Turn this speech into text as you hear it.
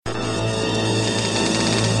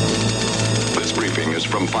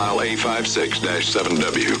from file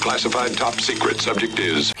A56-7W. Classified top secret. Subject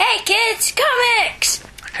is... Hey Kids Comics!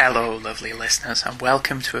 Hello, lovely listeners, and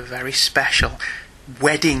welcome to a very special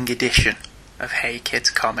wedding edition of Hey Kids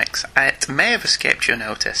Comics. It may have escaped your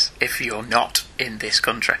notice if you're not in this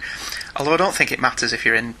country. Although I don't think it matters if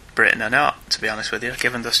you're in Britain or not, to be honest with you,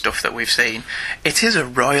 given the stuff that we've seen. It is a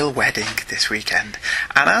royal wedding this weekend,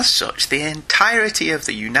 and as such, the entirety of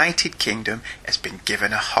the United Kingdom has been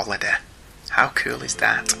given a holiday. How cool is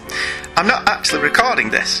that? I'm not actually recording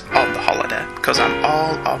this on the holiday, because I'm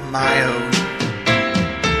all on my own.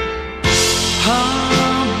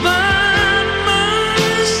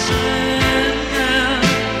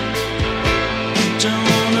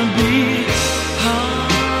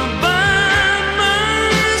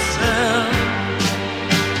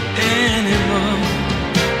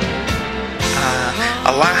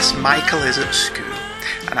 Alas, Michael is at school,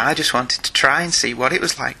 and I just wanted to try and see what it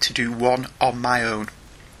was like to do one on my own.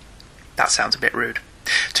 That sounds a bit rude.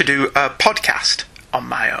 To do a podcast on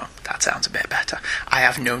my own. That sounds a bit better. I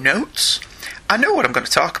have no notes. I know what I'm going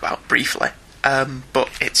to talk about briefly, but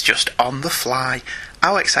it's just on the fly.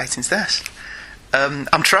 How exciting is this?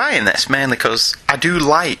 I'm trying this mainly because I do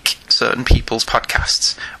like certain people's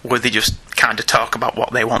podcasts where they just kind of talk about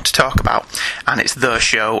what they want to talk about, and it's their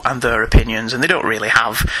show and their opinions, and they don't really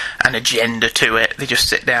have an agenda to it. They just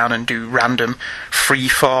sit down and do random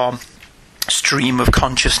free-form stream of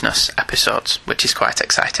consciousness episodes, which is quite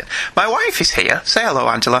exciting. My wife is here. Say hello,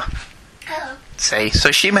 Angela. Hello. So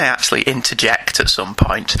she may actually interject at some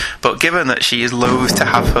point, but given that she is loath to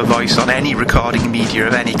have her voice on any recording media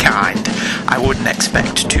of any kind, I wouldn't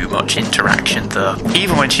expect too much interaction though.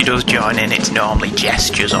 Even when she does join in, it's normally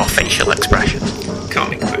gestures or facial expressions.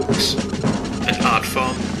 Comic books, an art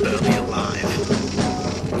form barely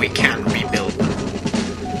alive. We can rebuild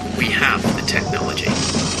them. We have the technology.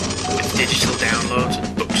 With digital downloads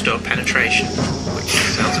and bookstore penetration, which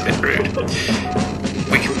sounds a bit rude,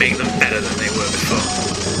 we can make them better than they were before.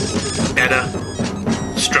 Better,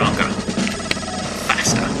 stronger,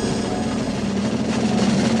 faster.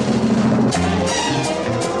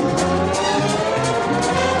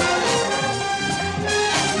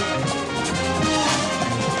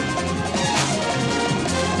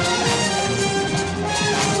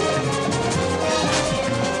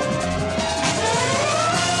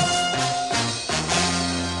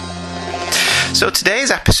 So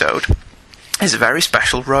today's episode is a very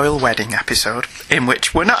special royal wedding episode in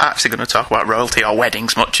which we're not actually going to talk about royalty or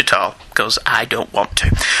weddings much at all, because I don't want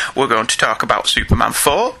to. We're going to talk about Superman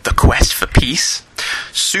 4, The Quest for Peace,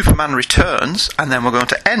 Superman Returns, and then we're going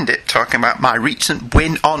to end it talking about my recent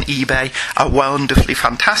win on eBay, a wonderfully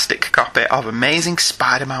fantastic copy of Amazing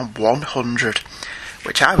Spider-Man 100,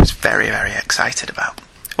 which I was very, very excited about.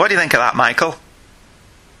 What do you think of that, Michael?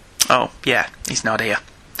 Oh, yeah, he's not here.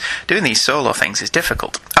 Doing these solo things is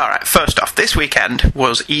difficult. Alright, first off, this weekend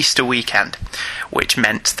was Easter weekend, which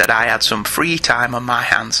meant that I had some free time on my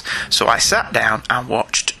hands, so I sat down and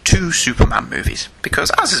watched 2 Superman movies, because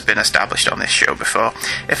as has been established on this show before,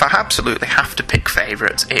 if I absolutely have to pick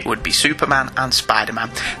favourites, it would be Superman and Spider-Man.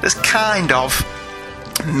 There's kind of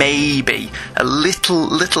maybe a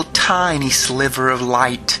little tiny sliver of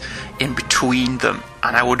light in between them,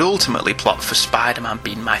 and I would ultimately plot for Spider-Man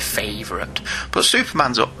being my favourite. But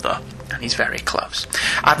Superman's up there, and he's very close.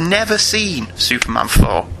 I've never seen Superman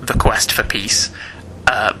 4, The Quest for Peace,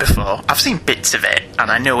 before. I've seen bits of it, and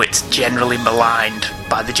I know it's generally maligned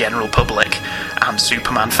by the general public and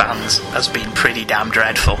Superman fans as being pretty damn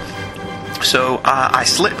dreadful. So I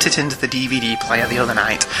slipped it into the DVD player the other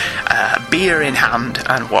night, beer in hand,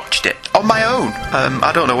 and watched it on my own.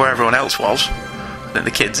 I don't know where everyone else was. That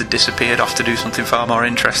the kids had disappeared off to do something far more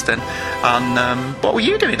interesting. And what were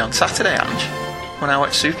you doing on Saturday, Ange, when I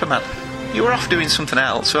watched Superman? You were off doing something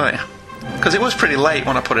else, weren't you? Because it was pretty late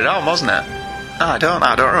when I put it on, wasn't it? I don't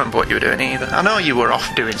remember what you were doing either. I know you were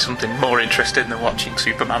off doing something more interesting than watching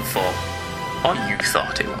Superman 4. Or you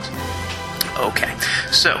thought it was. Okay,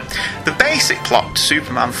 so the basic plot to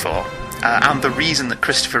Superman 4, and the reason that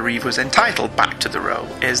Christopher Reeve was entitled back to the role,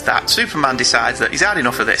 is that Superman decides that he's had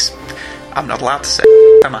enough of this. I'm not allowed to say,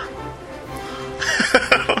 am I?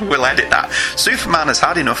 We'll edit that. Superman has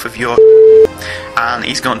had enough of your and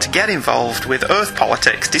he's going to get involved with Earth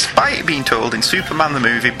politics, despite being told in Superman the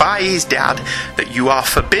movie by his dad that you are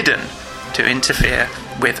forbidden to interfere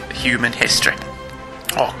with human history.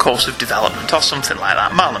 Or course of development, or something like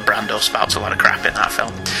that. Marlon Brando spouts a lot of crap in that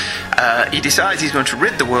film. He decides he's going to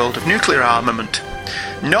rid the world of nuclear armament.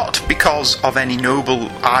 Not because of any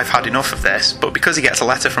noble I've had enough of this, but because he gets a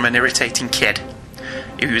letter from an irritating kid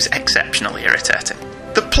who's exceptionally irritating.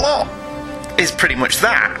 The plot is pretty much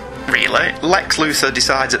that. really. Lex Luthor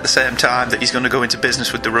decides at the same time that he's going to go into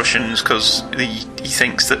business with the Russians because he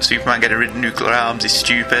thinks that Superman getting rid of nuclear arms is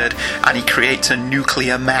stupid, and he creates a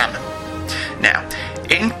nuclear man. Now,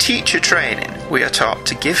 in teacher training, we are taught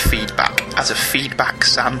to give feedback as a feedback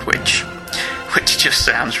sandwich, which just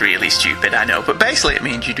sounds really stupid, I know, but basically it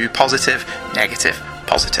means you do positive, negative,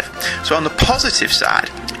 positive. So on the positive side,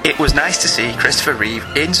 it was nice to see Christopher Reeve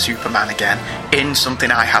in Superman again, in something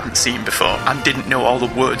I hadn't seen before and didn't know all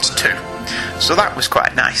the words to. So that was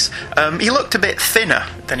quite nice. He looked a bit thinner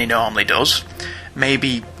than he normally does.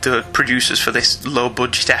 Maybe the producers for this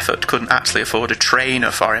low-budget effort couldn't actually afford a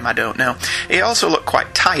trainer for him, I don't know. He also looked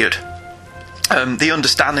quite tired. The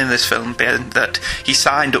understanding of this film being that he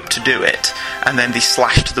signed up to do it, and then they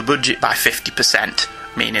slashed the budget by 50%,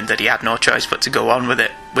 meaning that he had no choice but to go on with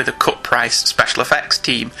it with a cut-price special effects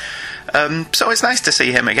team. So it's nice to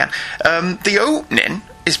see him again. The opening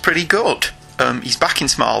is pretty good. He's back in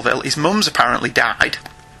Smallville. His mum's apparently died,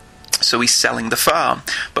 so he's selling the farm.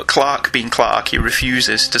 But Clark, being Clark, he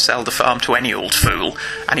refuses to sell the farm to any old fool,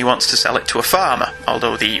 and he wants to sell it to a farmer,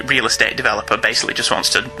 although the real estate developer basically just wants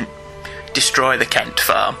to destroy the Kent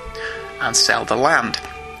farm and sell the land.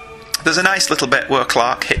 There's a nice little bit where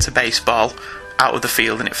Clark hits a baseball out of the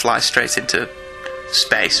field and it flies straight into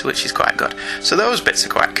space, which is quite good. So those bits are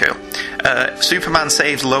quite cool. Superman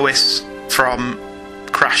saves Lois from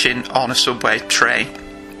crashing on a subway train,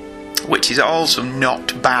 which is also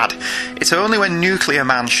not bad. It's only when Nuclear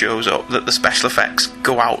Man shows up that the special effects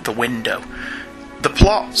go out the window. The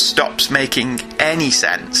plot stops making any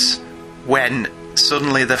sense when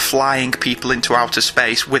suddenly they're flying people into outer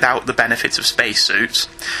space without the benefits of spacesuits.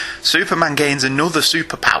 Superman gains another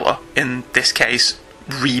superpower, in this case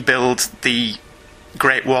rebuild the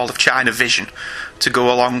Great Wall of China vision, to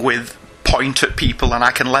go along with point at people and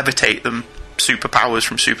I can levitate them superpowers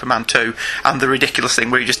from Superman 2, and the ridiculous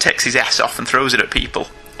thing where he just takes his S off and throws it at people,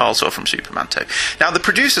 also from Superman 2. Now the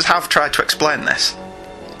producers have tried to explain this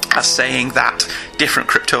as saying that different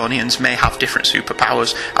Kryptonians may have different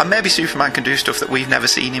superpowers, and maybe Superman can do stuff that we've never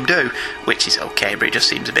seen him do, which is okay, but it just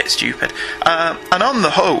seems a bit stupid. And on the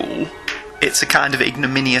whole, it's a kind of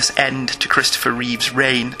ignominious end to Christopher Reeve's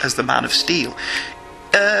reign as the Man of Steel.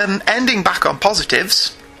 Ending back on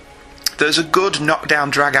positives, there's a good knockdown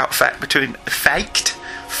drag-out fight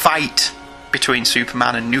between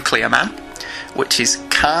Superman and Nuclear Man, which is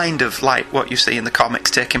kind of like what you see in the comics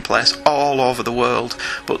taking place all over the world,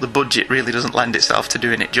 but the budget really doesn't lend itself to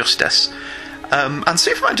doing it justice. And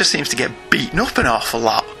Superman just seems to get beaten up an awful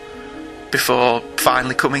lot before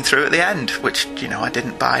finally coming through at the end, which, I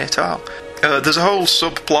didn't buy at all. There's a whole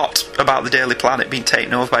subplot about the Daily Planet being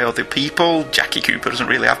taken over by other people. Jackie Cooper doesn't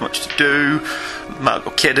really have much to do, Margot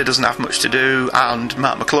Kidder doesn't have much to do, and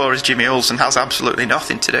Mark McClure as Jimmy Olsen has absolutely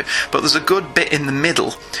nothing to do. But there's a good bit in the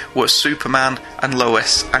middle where Superman and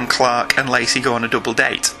Lois and Clark and Lacey go on a double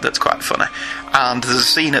date that's quite funny. And there's a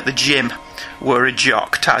scene at the gym where a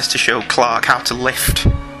jock tries to show Clark how to lift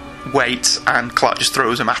weights and Clark just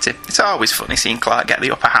throws them at him. It's always funny seeing Clark get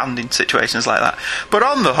the upper hand in situations like that. But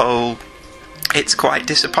on the whole, it's quite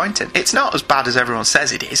disappointing. It's not as bad as everyone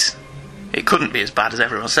says it is. It couldn't be as bad as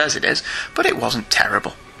everyone says it is, but it wasn't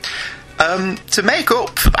terrible. To make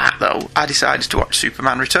up for that, though, I decided to watch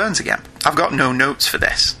Superman Returns again. I've got no notes for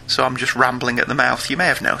this, so I'm just rambling at the mouth, you may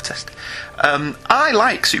have noticed. I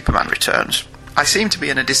like Superman Returns. I seem to be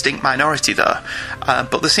in a distinct minority, though,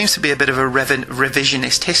 but there seems to be a bit of a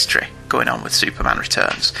revisionist history going on with Superman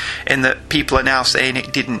Returns, in that people are now saying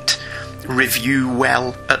it didn't review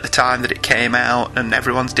well at the time that it came out, and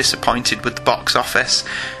everyone's disappointed with the box office.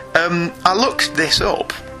 I looked this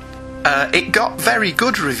up. It got very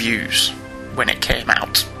good reviews when it came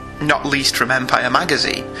out, not least from Empire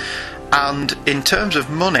magazine, and in terms of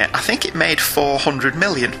money, I think it made 400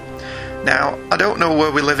 million. Now, I don't know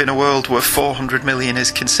where we live in a world where 400 million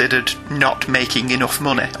is considered not making enough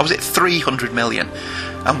money. Or was it 300 million?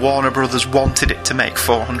 And Warner Brothers wanted it to make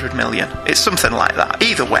 400 million. It's something like that.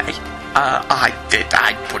 Either way,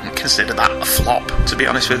 I wouldn't consider that a flop, to be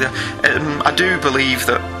honest with you. I do believe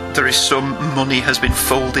that there is some money has been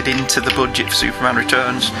folded into the budget for Superman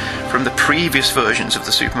Returns from the previous versions of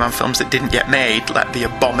the Superman films that didn't get made, like the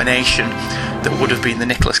abomination that would have been the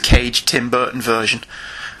Nicolas Cage Tim Burton version.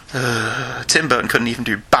 Tim Burton couldn't even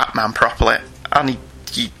do Batman properly, and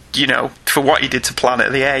he, for what he did to Planet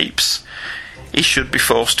of the Apes, he should be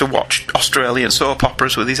forced to watch Australian soap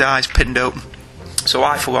operas with his eyes pinned open. So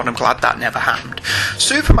I, for one, am glad that never happened.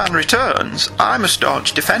 Superman Returns, I'm a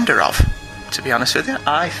staunch defender of, to be honest with you.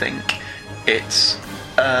 I think it's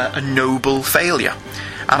a noble failure.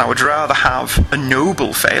 and I would rather have a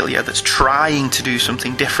noble failure that's trying to do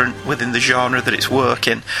something different within the genre that it's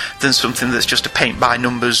working than something that's just a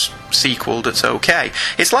paint-by-numbers sequel that's okay.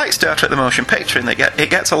 It's like Star Trek the Motion Picture in that it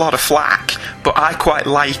gets a lot of flack, but I quite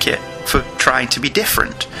like it for trying to be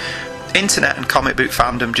different. Internet and comic book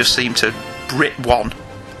fandom just seem to rip one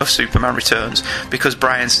of Superman Returns because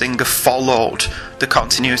Bryan Singer followed the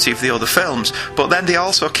continuity of the other films, but then they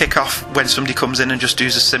also kick off when somebody comes in and just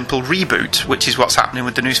does a simple reboot, which is what's happening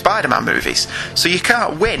with the new Spider-Man movies. So you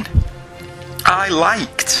can't win. I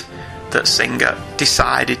liked that Singer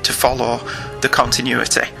decided to follow the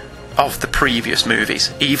continuity of the previous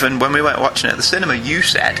movies. Even when we went watching it at the cinema, you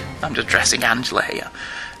said, I'm just addressing Angela here,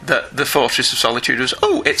 that the Fortress of Solitude was,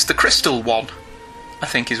 oh, it's the crystal one, I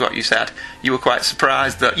think is what you said. You were quite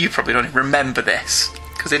surprised that you probably don't even remember this,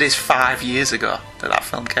 because it is 5 years ago that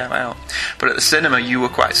film came out. But at the cinema, you were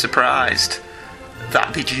quite surprised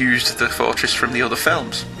that they'd used the Fortress from the other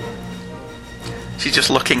films. She's just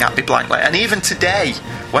looking at me blankly. And even today,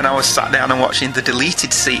 when I was sat down and watching the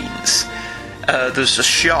deleted scenes, there's a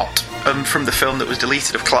shot from the film that was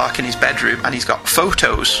deleted of Clark in his bedroom, and he's got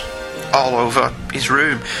photos all over his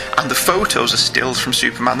room, and the photos are stills from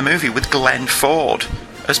Superman the movie with Glenn Ford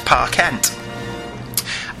as Pa Kent.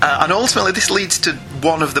 And ultimately this leads to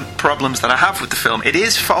one of the problems that I have with the film. It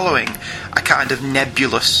is following a kind of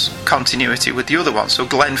nebulous continuity with the other one. So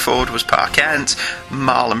Glenn Ford was Pa Kent,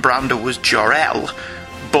 Marlon Brando was Jor-El,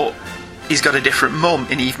 but he's got a different mum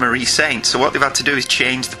in Eve Marie Saint. So what they've had to do is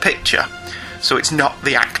change the picture, so it's not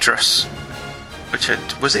the actress,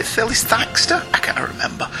 was it Phyllis Thaxter? I can't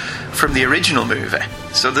remember, from the original movie.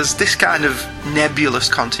 So there's this kind of nebulous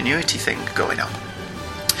continuity thing going on.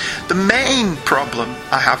 The main problem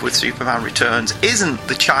I have with Superman Returns isn't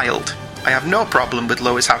the child. I have no problem with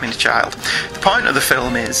Lois having a child. The point of the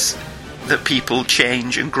film is that people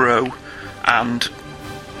change and grow and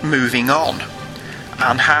moving on.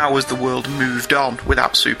 And how has the world moved on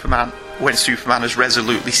without Superman when Superman has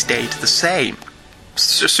resolutely stayed the same?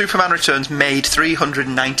 So Superman Returns made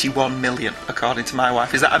 $391 million, according to my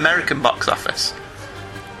wife. Is that American box office?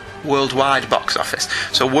 Worldwide box office.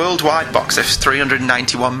 So worldwide box office,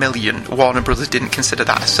 $391 million. Warner Brothers didn't consider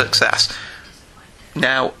that a success.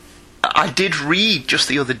 Now, I did read just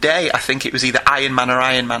the other day, I think it was either Iron Man or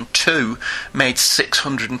Iron Man 2, made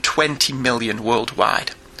 $620 million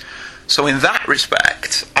worldwide. So in that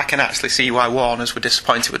respect, I can actually see why Warners were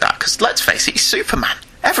disappointed with that, because let's face it, he's Superman.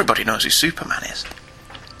 Everybody knows who Superman is.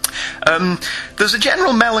 There's a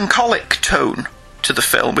general melancholic tone to the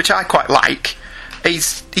film, which I quite like.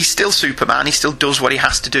 He's still Superman, he still does what he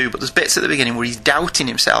has to do, but there's bits at the beginning where he's doubting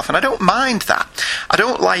himself, and I don't mind that. I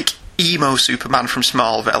don't like emo Superman from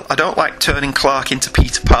Smallville. I don't like turning Clark into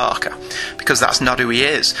Peter Parker, because that's not who he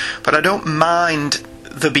is. But I don't mind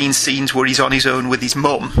there being scenes where he's on his own with his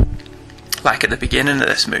mum, like at the beginning of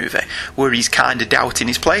this movie, where he's kind of doubting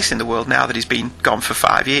his place in the world now that he's been gone for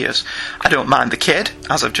 5 years. I don't mind the kid,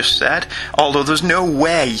 as I've just said, although there's no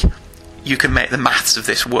way you can make the maths of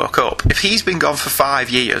this work up. If he's been gone for 5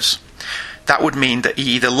 years, that would mean that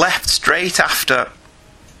he either left straight after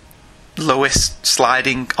Lois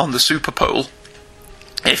sliding on the super pole,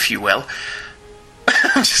 if you will.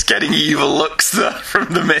 I'm just getting evil looks there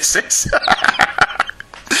from the missus.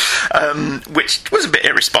 Which was a bit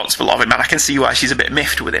irresponsible of him, and I can see why she's a bit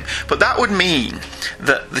miffed with him. But that would mean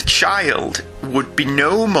that the child would be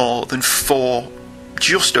no more than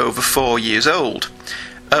just over 4 years old.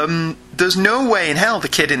 There's no way in hell the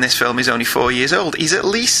kid in this film is only 4 years old. He's at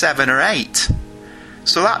least 7 or 8.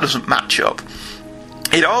 So that doesn't match up.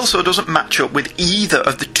 It also doesn't match up with either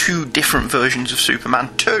of the two different versions of Superman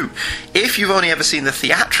 2. If you've only ever seen the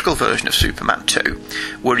theatrical version of Superman 2,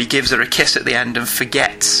 where he gives her a kiss at the end and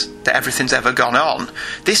forgets that everything's ever gone on,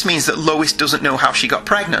 this means that Lois doesn't know how she got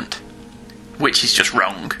pregnant, which is just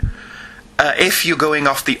wrong. If you're going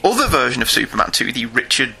off the other version of Superman 2, the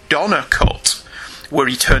Richard Donner cut, where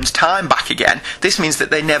he turns time back again, this means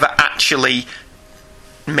that they never actually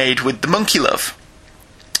made with the monkey love.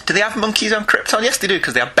 Do they have monkeys on Krypton? Yes, they do,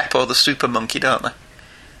 because they have Beppo the super monkey, don't they?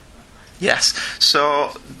 Yes.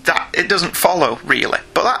 So that it doesn't follow, really.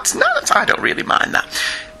 But I don't really mind that.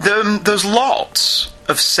 There's lots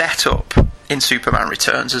of setup in Superman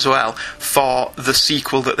Returns as well for the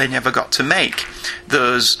sequel that they never got to make.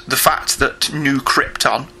 There's the fact that New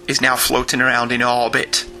Krypton is now floating around in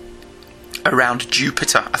orbit around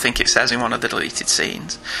Jupiter, I think it says in one of the deleted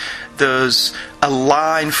scenes. There's a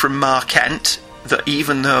line from Mark Kent that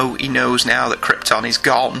even though he knows now that Krypton is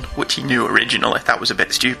gone, which he knew originally, that was a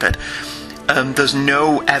bit stupid, there's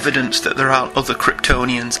no evidence that there aren't other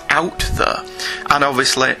Kryptonians out there. And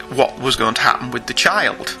obviously what was going to happen with the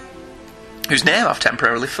child, whose name I've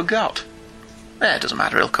temporarily forgot. Yeah, it doesn't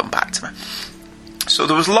matter, he'll come back to me. So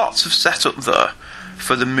there was lots of setup there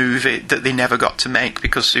for the movie that they never got to make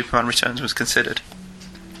because Superman Returns was considered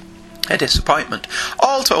a disappointment.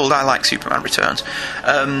 All told, I like Superman Returns.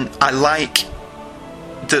 I like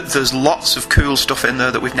that there's lots of cool stuff in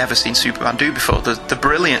there that we've never seen Superman do before. The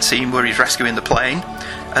brilliant scene where he's rescuing the plane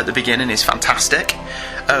at the beginning is fantastic.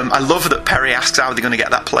 I love that Perry asks how they're going to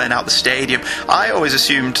get that plane out the stadium. I always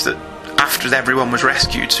assumed that after everyone was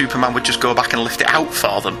rescued, Superman would just go back and lift it out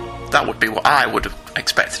for them. That would be what I would have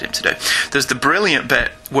expected him to do. There's the brilliant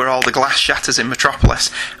bit where all the glass shatters in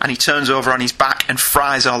Metropolis and he turns over on his back and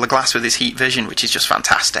fries all the glass with his heat vision, which is just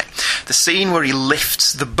fantastic. The scene where he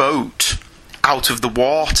lifts the boat out of the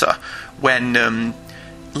water when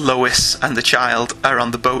Lois and the child are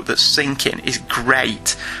on the boat that's sinking is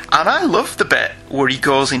great. And I love the bit where he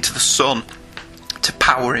goes into the sun to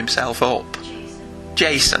power himself up.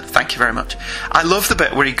 Jason, thank you very much. I love the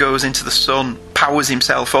bit where he goes into the sun, powers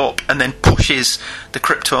himself up, and then pushes the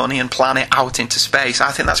Kryptonian planet out into space.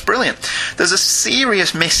 I think that's brilliant. There's a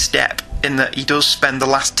serious misstep in that he does spend the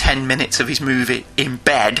last 10 minutes of his movie in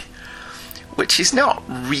bed, which is not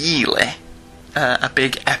really a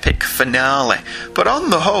big epic finale. But on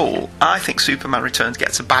the whole, I think Superman Returns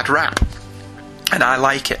gets a bad rap, and I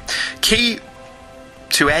like it. Key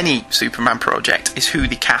to any Superman project is who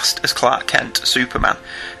they cast as Clark Kent Superman.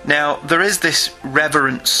 Now, there is this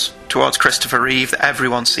reverence towards Christopher Reeve that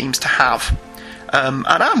everyone seems to have, and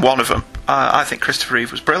I'm one of them. I think Christopher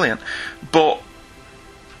Reeve was brilliant, but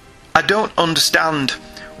I don't understand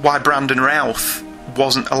why Brandon Routh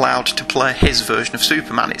wasn't allowed to play his version of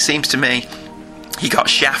Superman. It seems to me he got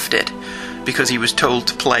shafted because he was told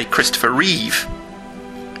to play Christopher Reeve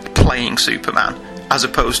playing Superman, as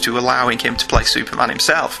opposed to allowing him to play Superman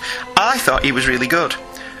himself. I thought he was really good.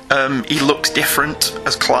 He looked different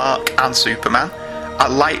as Clark and Superman. I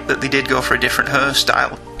like that they did go for a different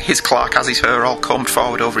hairstyle. His Clark has his hair all combed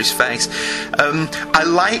forward over his face. I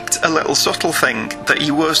liked a little subtle thing that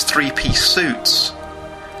he wears three-piece suits,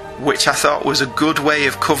 which I thought was a good way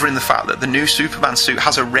of covering the fact that the new Superman suit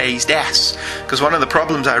has a raised S. Because one of the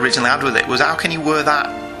problems I originally had with it was, how can he wear that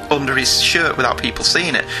under his shirt without people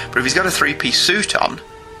seeing it? But if he's got a three-piece suit on,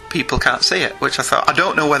 people can't see it, which I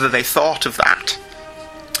don't know whether they thought of that.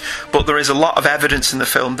 But there is a lot of evidence in the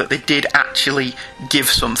film that they did actually give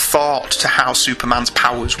some thought to how Superman's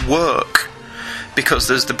powers work, because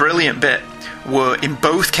there's the brilliant bit where in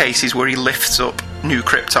both cases where he lifts up New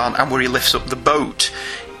Krypton and where he lifts up the boat,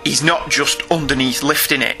 he's not just underneath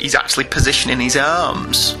lifting it, he's actually positioning his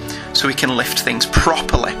arms so he can lift things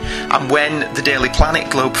properly. And when the Daily Planet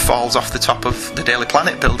globe falls off the top of the Daily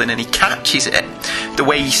Planet building and he catches it, the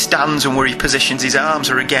way he stands and where he positions his arms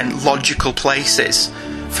are again logical places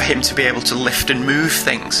for him to be able to lift and move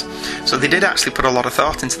things. So they did actually put a lot of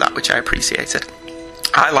thought into that, which I appreciated.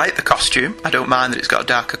 I like the costume. I don't mind that it's got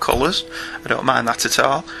darker colours. I don't mind that at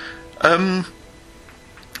all.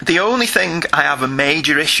 The only thing I have a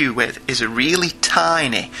major issue with is a really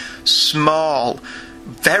tiny, small,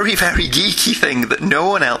 very, very geeky thing that no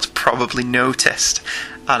one else probably noticed.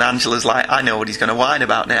 And Angela's like, I know what he's going to whine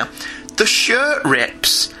about now. The shirt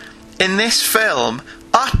rips in this film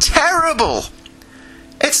are terrible.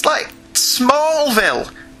 It's like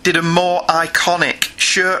Smallville did a more iconic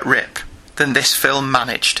shirt rip than this film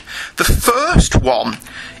managed. The first one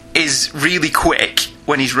is really quick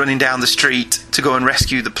when he's running down the street to go and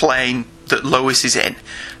rescue the plane that Lois is in,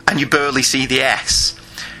 and you barely see the S.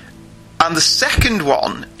 And the second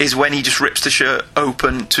one is when he just rips the shirt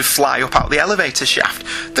open to fly up out the elevator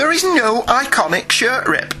shaft. There is no iconic shirt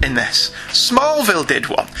rip in this. Smallville did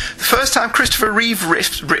one. The first time Christopher Reeve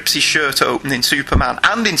rips his shirt open in Superman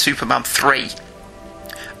and in Superman 3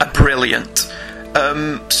 are brilliant.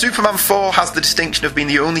 Superman 4 has the distinction of being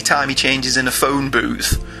the only time he changes in a phone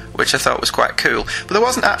booth, which I thought was quite cool. But there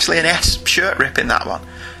wasn't actually an S shirt rip in that one.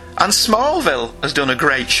 And Smallville has done a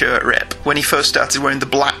great shirt rip when he first started wearing the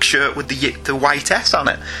black shirt with the white S on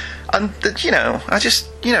it. And,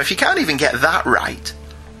 if you can't even get that right.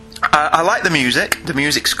 I like the music. The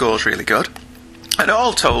music score's really good. And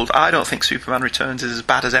all told, I don't think Superman Returns is as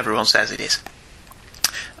bad as everyone says it is.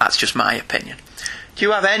 That's just my opinion. Do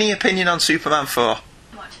you have any opinion on Superman 4?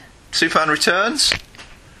 Watch it. Superman Returns?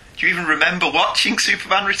 Do you even remember watching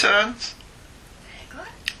Superman Returns?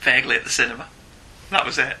 Vaguely at the cinema. That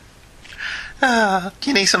was it.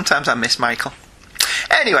 Sometimes I miss Michael.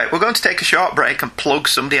 Anyway, we're going to take a short break and plug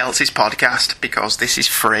somebody else's podcast because this is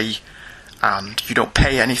free and you don't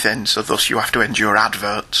pay anything, so thus you have to endure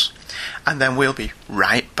adverts. And then we'll be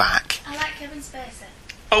right back. I like Kevin Spacey.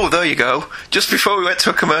 Oh, there you go. Just before we went to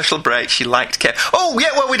a commercial break, she liked Kevin. Oh,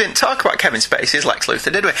 yeah, well, we didn't talk about Kevin Spacey as Lex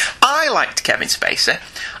Luthor, did we? I liked Kevin Spacey.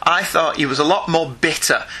 I thought he was a lot more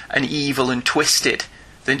bitter and evil and twisted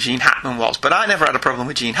than Gene Hackman was, but I never had a problem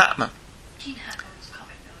with Gene Hackman. Gene Hackman was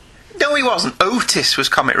comic relief. No, he wasn't. Otis was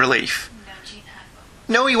comic relief. No, Gene Hackman.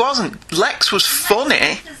 No, he wasn't. Lex was funny.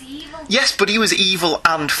 Lex was evil. Yes, but he was evil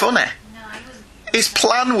and funny. No, he wasn't. His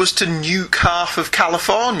plan was to nuke half of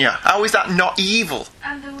California. How is that not evil?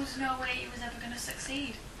 And there was no way he was ever going to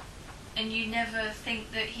succeed. And you never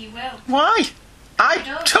think that he will. Why? I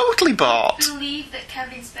don't. totally bought. Believe that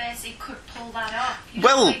Kevin Spacey could pull that off. You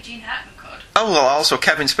Well- don't think Gene Hackman could. Oh, well, also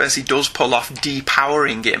Kevin Spacey does pull off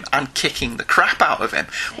depowering him and kicking the crap out of him,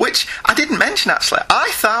 which I didn't mention, actually.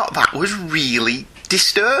 I thought that was really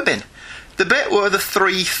disturbing. The bit where the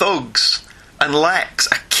three thugs and Lex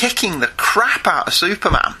are kicking the crap out of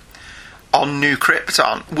Superman on New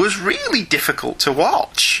Krypton was really difficult to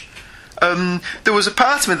watch. There was a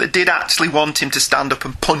part of me that did actually want him to stand up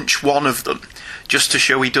and punch one of them, just to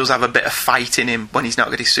show he does have a bit of fight in him when he's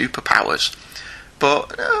not got his superpowers.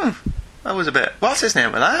 But, that was a bit... What's his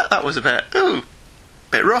name with that? That was a bit...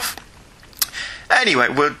 bit rough. Anyway,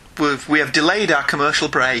 we have delayed our commercial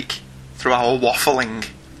break through our waffling.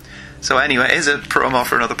 So anyway, here's a promo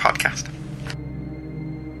for another podcast.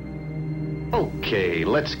 Okay,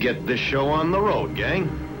 let's get this show on the road, gang.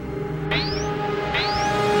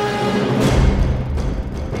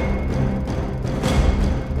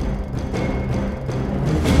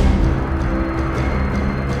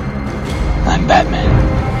 I'm Batman.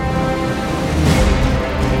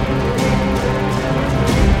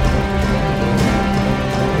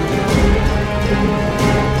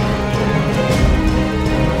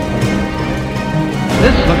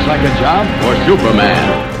 This looks like a job for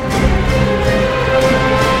Superman.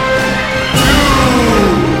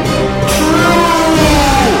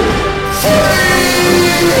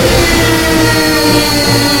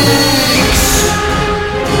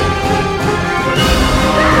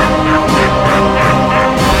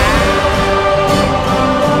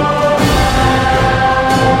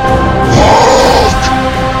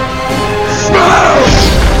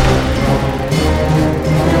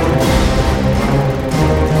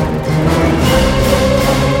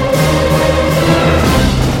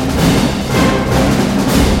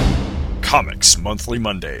 Comics Monthly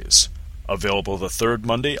Mondays. Available the third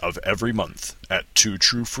Monday of every month at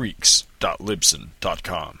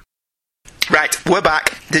twotruefreaks.libsyn.com. Right, we're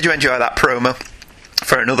back. Did you enjoy that promo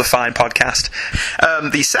for another fine podcast?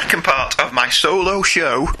 The second part of my solo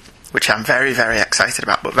show, which I'm very, very excited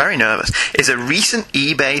about, but very nervous, is a recent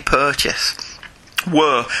eBay purchase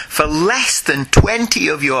where, for less than 20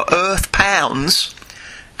 of your Earth pounds...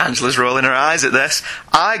 Angela's rolling her eyes at this.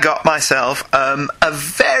 I got myself a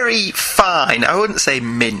very fine, I wouldn't say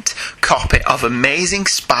mint, copy of Amazing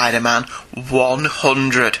Spider-Man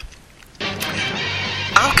 100.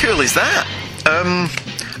 How cool is that?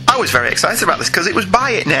 I was very excited about this because it was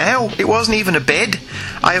buy it now. It wasn't even a bid.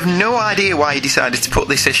 I have no idea why he decided to put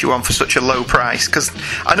this issue on for such a low price, because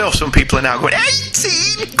I know some people are now going,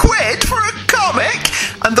 18 quid for a comic?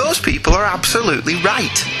 And those people are absolutely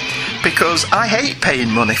right. Because I hate paying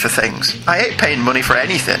money for things. I hate paying money for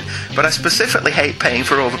anything, but I specifically hate paying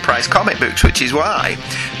for overpriced comic books, which is why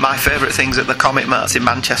my favourite things at the comic marts in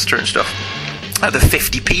Manchester and stuff are the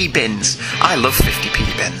 50p bins. I love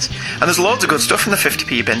 50p bins. And there's loads of good stuff in the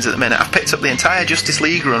 50p bins at the minute. I've picked up the entire Justice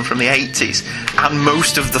League run from the 80s and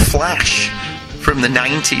most of The Flash from the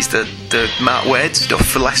 90s, the Mark Waid stuff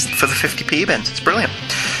for the 50p bins. It's brilliant.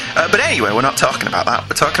 But anyway, we're not talking about that.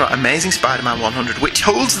 We're talking about Amazing Spider-Man 100, which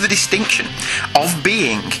holds the distinction of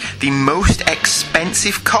being the most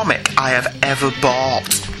expensive comic I have ever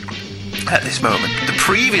bought at this moment. The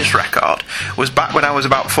previous record was back when I was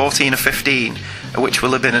about 14 or 15, which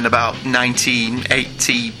will have been in about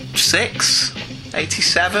 1986,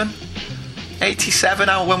 87? 87?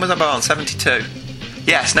 When was I born? 72.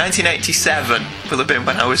 Yes, 1987 will have been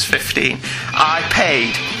when I was 15. I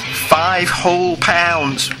paid £5 whole,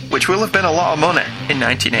 which will have been a lot of money in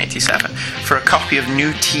 1987, for a copy of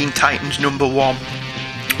New Teen Titans #1,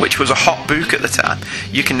 which was a hot book at the time.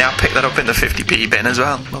 You can now pick that up in the 50p bin as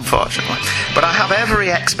well, unfortunately. But I have every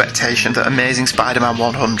expectation that Amazing Spider-Man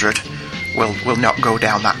 100 will not go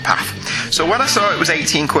down that path. So when I saw it was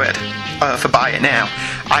 18 quid for buy it now,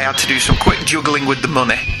 I had to do some quick juggling with the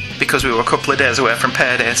money, because we were a couple of days away from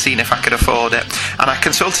payday, seeing if I could afford it. And I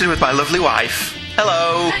consulted with my lovely wife.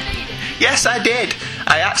 Hello. Yes, I did.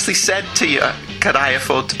 I actually said to you, could I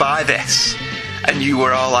afford to buy this? And you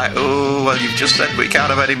were all like, oh, well, you've just said we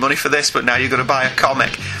can't have any money for this, but now you're going to buy a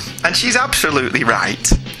comic. And she's absolutely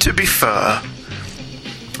right. To be fair,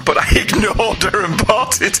 but I ignored her and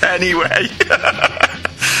bought it anyway.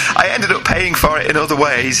 I ended up paying for it in other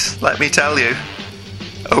ways, let me tell you.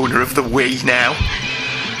 Owner of the Wii now.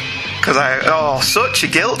 Such a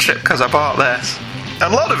guilt trip because I bought this.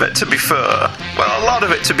 And a lot of it, to be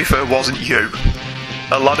fair, wasn't you.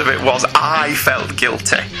 A lot of it was I felt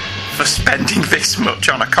guilty for spending this much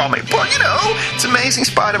on a comic. But, it's Amazing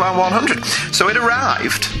Spider-Man 100. So it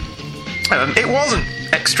arrived. It wasn't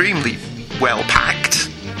extremely well packed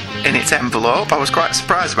in its envelope. I was quite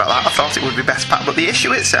surprised about that. I thought it would be best packed. But the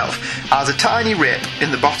issue itself has a tiny rip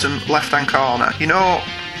in the bottom left-hand corner.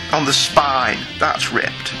 On the spine, that's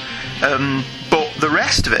ripped. But the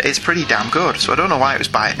rest of it is pretty damn good, so I don't know why it was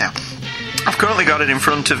by it now. I've currently got it in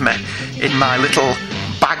front of me in my little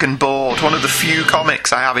bag and board, one of the few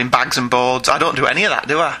comics I have in bags and boards. I don't do any of that,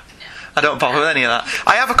 do I? I don't bother with any of that.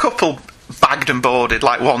 I have a couple bagged and boarded,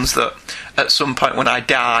 like ones that at some point when I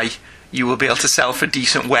die you will be able to sell for a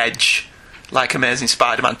decent wedge, like Amazing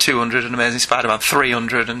Spider-Man 200 and Amazing Spider-Man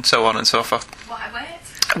 300 and so on and so forth. Why wait?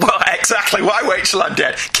 Well, exactly. Why wait till I'm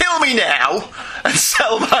dead? Kill me now and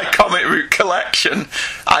sell my comic book collection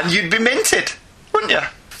and you'd be minted, wouldn't you?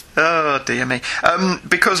 Oh, dear me.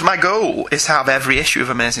 Because my goal is to have every issue of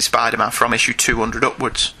Amazing Spider-Man from issue 200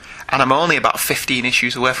 upwards. And I'm only about 15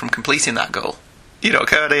 issues away from completing that goal. You don't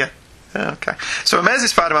care, do you? Okay. So Amazing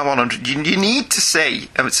Spider-Man 100, you need to see...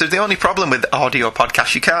 So the only problem with audio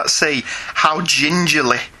podcasts, you can't see how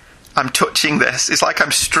gingerly I'm touching this. It's like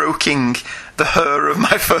I'm stroking the hair of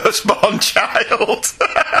my firstborn child.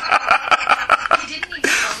 You didn't even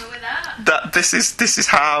bother with that. This is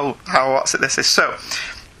how this is. So...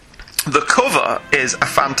 The cover is a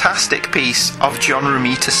fantastic piece of John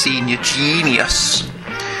Romita Sr. genius,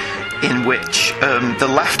 in which the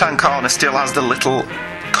left-hand corner still has the little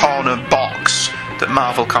corner box that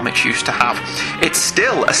Marvel Comics used to have. It's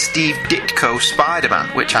still a Steve Ditko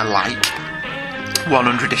Spider-Man, which I like.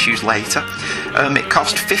 100 issues later. It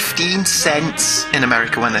cost 15 cents in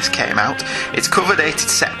America when this came out. It's cover dated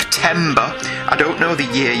September. I don't know the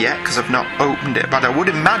year yet because I've not opened it, but I would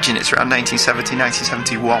imagine it's around 1970,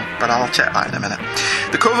 1971, but I'll check that in a minute.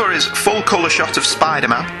 The cover is full colour shot of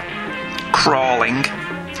Spider-Man crawling,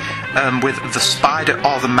 with the spider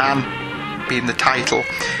or the man being the title,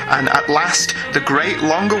 and at last the great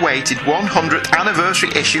long-awaited 100th anniversary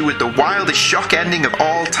issue with the wildest shock ending of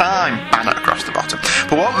all time banner across the bottom.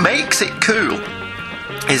 But what makes it cool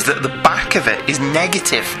is that the back of it is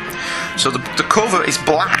negative, so the cover is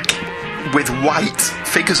black with white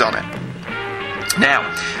figures on it. Now,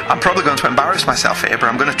 I'm probably going to embarrass myself here, but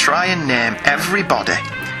I'm going to try and name everybody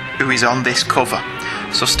who is on this cover.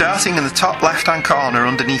 So starting in the top left-hand corner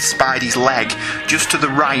underneath Spidey's leg, just to the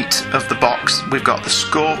right of the box, we've got the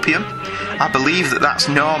Scorpion. I believe that's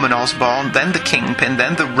Norman Osborn, then the Kingpin,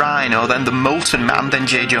 then the Rhino, then the Molten Man, then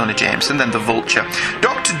J. Jonah Jameson, then the Vulture.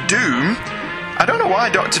 Dr. Doom, I don't know why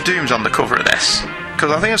Dr. Doom's on the cover of this,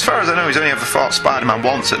 because I think as far as I know he's only ever fought Spider-Man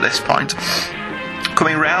once at this point.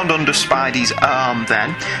 Coming round under Spidey's arm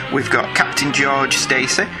then, we've got Captain George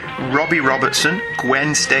Stacy, Robbie Robertson,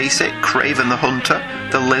 Gwen Stacy, Kraven the Hunter,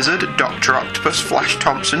 the Lizard, Dr. Octopus, Flash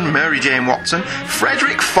Thompson, Mary Jane Watson,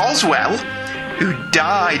 Frederick Foswell, who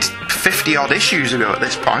died 50-odd issues ago at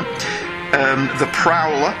this point, the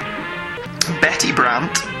Prowler, Betty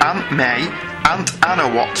Brant, Aunt May, Aunt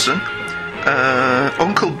Anna Watson,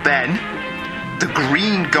 Uncle Ben, the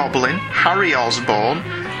Green Goblin, Harry Osborn,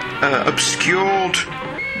 obscured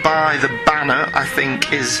by the banner, I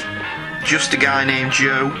think, is just a guy named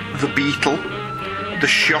Joe, the Beetle, the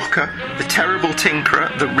Shocker, the Terrible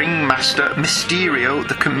Tinkerer, the Ringmaster, Mysterio,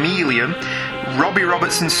 the Chameleon, Robbie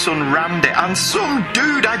Robertson's son Randy, and some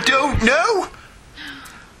dude I don't know.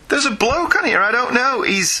 There's a bloke on here I don't know.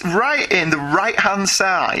 He's right in the right-hand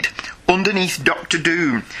side, underneath Dr.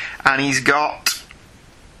 Doom, and he's got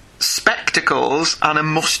spectacles and a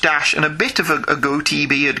moustache and a bit of a goatee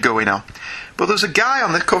beard going on. But there's a guy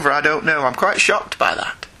on the cover I don't know. I'm quite shocked by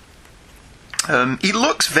that. He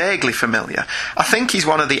looks vaguely familiar. I think he's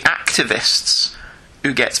one of the activists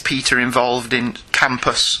who gets Peter involved in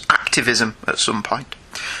campus activism at some point.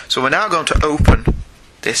 So we're now going to open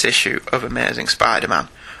this issue of Amazing Spider-Man.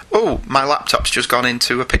 Oh, my laptop's just gone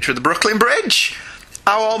into a picture of the Brooklyn Bridge.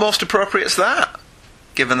 How almost appropriate is that?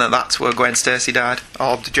 Given that that's where Gwen Stacy died,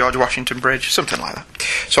 or the George Washington Bridge, something like that.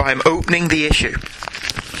 So I'm opening the issue.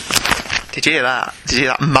 Did you hear that? Did you hear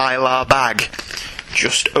that Mylar bag?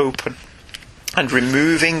 Just open. And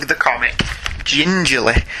removing the comic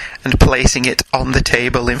gingerly and placing it on the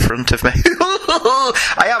table in front of me.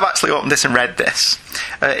 I have actually opened this and read this.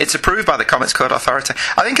 It's approved by the Comics Code Authority.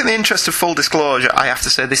 I think in the interest of full disclosure, I have to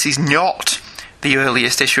say this is not the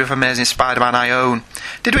earliest issue of Amazing Spider-Man I own.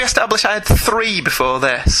 Did we establish I had 3 before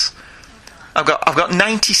this? I've got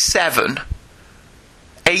 97,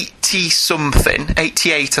 80 something,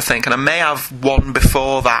 88 I think, and I may have one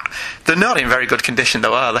before that. They're not in very good condition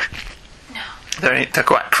though, are they? No. They're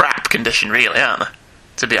quite crap condition really, aren't they?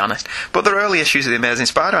 To be honest. But they're early issues of the Amazing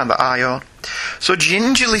Spider-Man that I own. So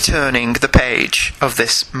gingerly turning the page of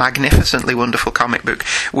this magnificently wonderful comic book,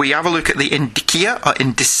 we have a look at the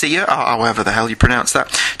indicia, or however the hell you pronounce that,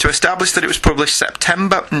 to establish that it was published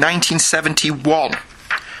September 1971.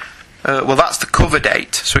 Well, that's the cover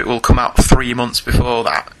date, so it will come out 3 months before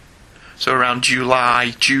that. So around June,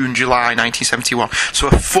 July 1971. So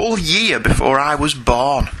a full year before I was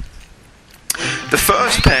born. The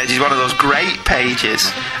first page is one of those great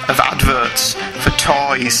pages of adverts for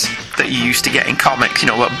toys that you used to get in comics,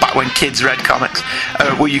 back when kids read comics,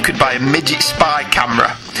 where you could buy a midget spy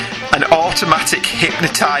camera, an automatic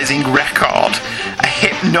hypnotising record, a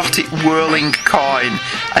hypnotic whirling coin,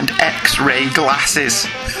 and X-ray glasses.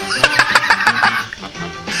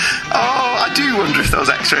 Oh, I do wonder if those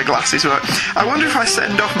X-ray glasses work. I wonder if I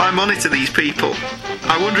send off my money to these people.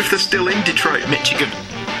 I wonder if they're still in Detroit, Michigan.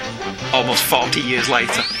 Almost 40 years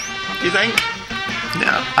later. You think?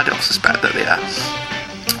 No, I don't suspect that they are.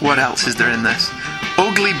 What else is there in this?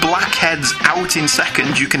 Ugly blackheads out in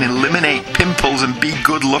seconds. You can eliminate pimples and be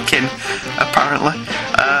good looking, apparently.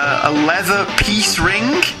 A leather peace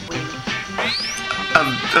ring.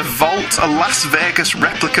 A vault, a Las Vegas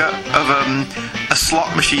replica of a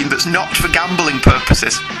slot machine that's not for gambling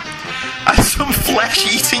purposes. And some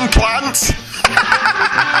flesh-eating plants.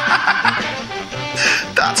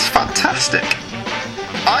 That's fantastic.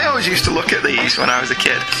 I always used to look at these when I was a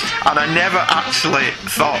kid, and I never actually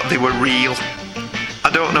thought they were real.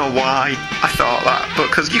 I don't know why I thought that, but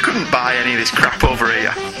because you couldn't buy any of this crap over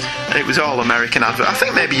here. It was all American advert. I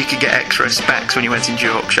think maybe you could get extra specs when you went in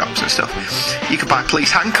joke shops and stuff. You could buy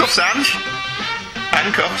police handcuffs, Ange.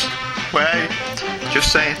 Handcuffs. Wait.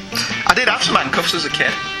 Just saying. I did have some handcuffs as a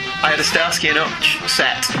kid. I had a Starsky and Hutch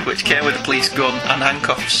set, which came with a police gun and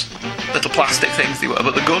handcuffs. Little plastic things they were,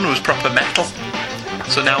 but the gun was proper metal.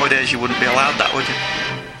 So nowadays you wouldn't be allowed that, would you?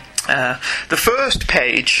 The first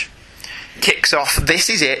page kicks off, this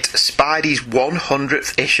is it, Spidey's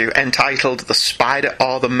 100th issue, entitled The Spider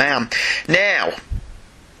or the Man. Now,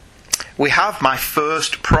 we have my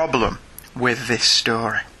first problem with this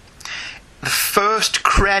story. The first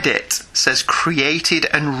credit says created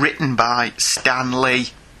and written by Stan Lee.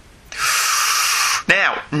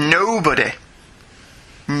 Now, nobody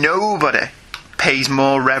pays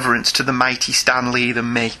more reverence to the mighty Stan Lee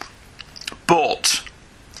than me. But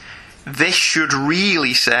this should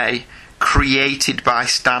really say created by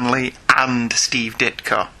Stan Lee and Steve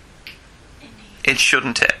Ditko. It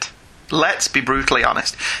shouldn't it? Let's be brutally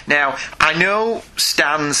honest. Now, I know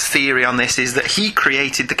Stan's theory on this is that he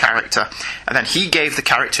created the character and then he gave the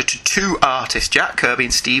character to 2 artists, Jack Kirby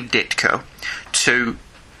and Steve Ditko, to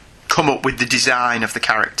come up with the design of the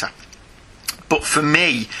character. But for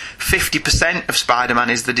me, 50% of Spider-Man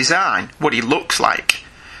is the design, what he looks like.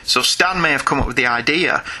 So Stan may have come up with the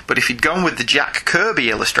idea, but if he'd gone with the Jack Kirby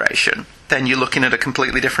illustration, then you're looking at a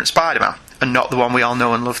completely different Spider-Man, and not the one we all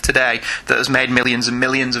know and love today, that has made millions and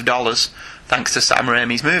millions of dollars thanks to Sam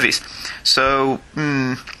Raimi's movies. So,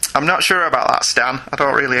 I'm not sure about that, Stan. I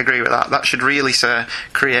don't really agree with that. That should really say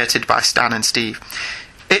created by Stan and Steve.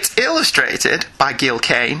 It's illustrated by Gil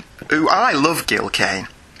Kane, who I love Gil Kane.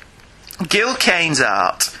 Gil Kane's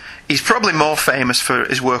art, he's probably more famous for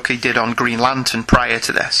his work he did on Green Lantern prior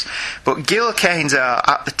to this, but Gil Kane's art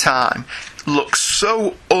at the time looks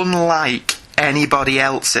so unlike anybody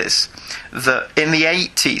else's that in the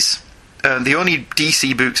 80s, the only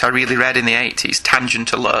DC books I really read in the 80s,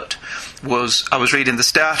 Tangent Alert, was I was reading the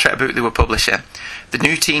Star Trek book they were publishing, The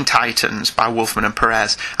New Teen Titans by Wolfman and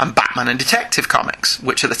Perez, and Batman and Detective Comics,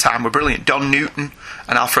 which at the time were brilliant. Don Newton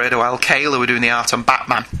and Alfredo L. Kaler were doing the art on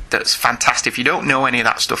Batman. That's fantastic. If you don't know any of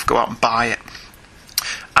that stuff, go out and buy it.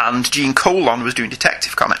 And Gene Colan was doing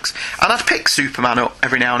Detective Comics. And I'd pick Superman up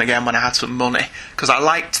every now and again when I had some money, because I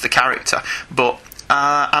liked the character. But,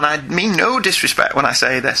 and I mean no disrespect when I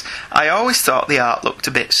say this, I always thought the art looked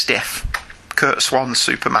a bit stiff. Kurt Swan's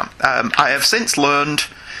Superman. I have since learned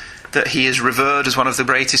that he is revered as one of the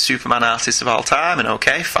greatest Superman artists of all time, and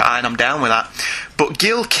okay, fine, I'm down with that. But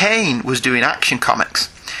Gil Kane was doing Action Comics,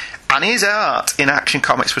 and his art in Action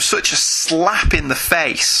Comics was such a slap in the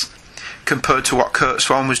face compared to what Kurt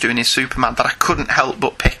Swan was doing in Superman that I couldn't help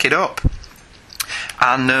but pick it up.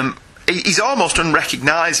 And he's almost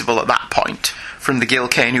unrecognisable at that point from the Gil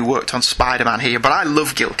Kane who worked on Spider-Man here, but I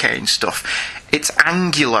love Gil Kane's stuff. It's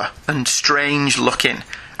angular and strange looking,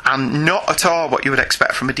 and not at all what you would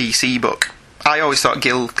expect from a DC book. I always thought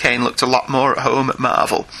Gil Kane looked a lot more at home at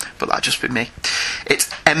Marvel, but that'd just be me.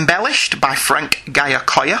 It's embellished by Frank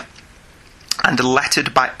Giacoia and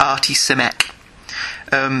lettered by Artie Simek.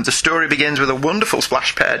 The story begins with a wonderful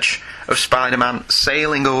splash page of Spider-Man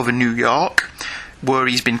sailing over New York, where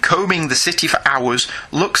he's been combing the city for hours.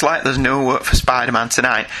 Looks like there's no work for Spider-Man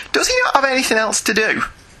tonight. Does he not have anything else to do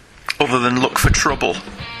other than look for trouble,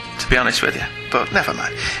 to be honest with you? But never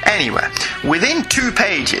mind. Anyway, within 2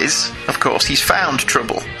 pages, of course, he's found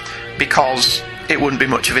trouble, because it wouldn't be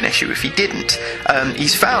much of an issue if he didn't.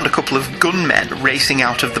 He's found a couple of gunmen racing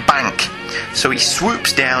out of the bank, so he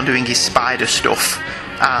swoops down doing his spider stuff,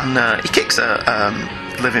 and he kicks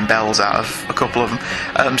living bells out of a couple of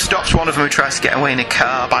them, stops one of them who tries to get away in a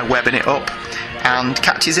car by webbing it up, and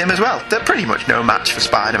catches him as well. They're pretty much no match for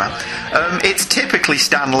Spider-Man. It's typically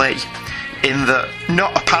Stan Lee, in that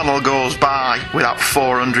not a panel goes by without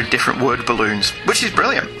 400 different word balloons, which is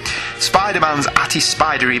brilliant. Spider-Man's at his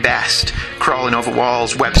spidery best, crawling over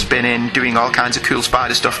walls, web spinning, doing all kinds of cool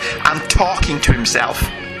spider stuff, and talking to himself.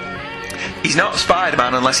 He's not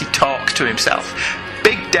Spider-Man unless he talks to himself.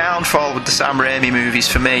 Big downfall with the Sam Raimi movies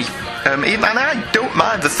for me. And I don't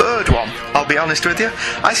mind the third one, I'll be honest with you.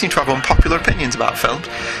 I seem to have unpopular opinions about films.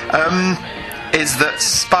 Is that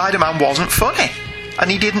Spider-Man wasn't funny, and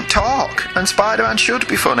he didn't talk, and Spider-Man should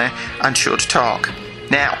be funny and should talk.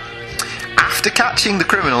 Now, after catching the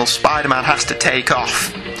criminals, Spider-Man has to take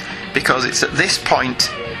off, because it's at this point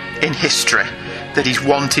in history that he's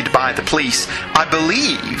wanted by the police. I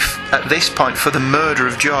believe at this point for the murder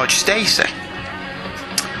of George Stacy.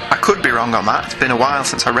 I could be wrong on that. It's been a while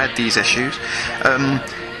since I read these issues.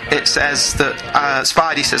 It says that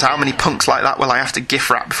Spidey says, how many punks like that will I have to gift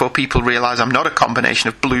wrap before people realise I'm not a combination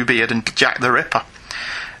of Bluebeard and Jack the Ripper?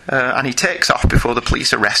 And he takes off before the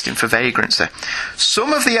police arrest him for vagrancy.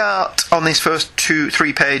 Some of the art on these first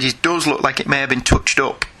 2-3 pages does look like it may have been touched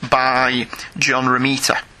up by John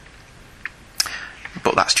Romita,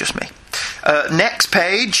 but that's just me. Next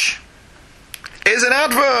page is an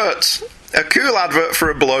advert. A cool advert for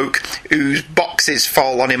a bloke whose boxes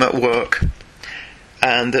fall on him at work.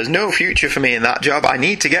 And there's no future for me in that job. I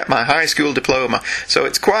need to get my high school diploma. So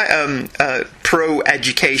it's quite a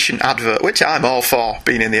pro-education advert, which I'm all for,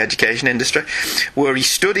 being in the education industry, where he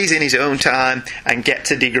studies in his own time and gets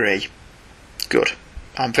a degree. Good.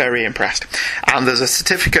 I'm very impressed. And there's a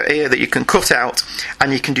certificate here that you can cut out,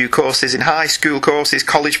 and you can do courses in high school courses,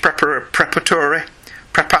 college preparatory.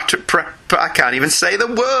 I can't even say the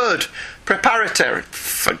word. Preparatory.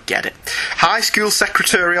 Forget it. High school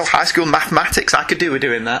secretarial, high school mathematics. I could do with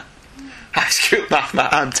doing that. High school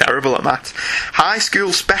mathematics. I'm terrible at maths. High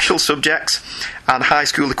school special subjects and high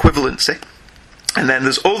school equivalency. And then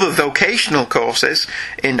there's other vocational courses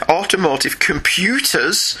in automotive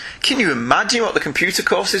computers. Can you imagine what the computer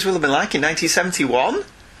courses will have been like in 1971?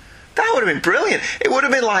 That would have been brilliant. It would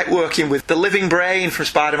have been like working with the living brain from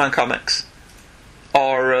Spider-Man comics.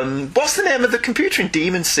 Or, what's the name of the computer in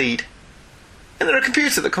Demon Seed? Isn't there a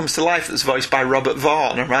computer that comes to life that's voiced by Robert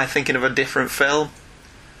Vaughn? Or am I thinking of a different film?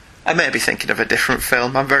 I may be thinking of a different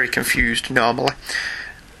film. I'm very confused normally.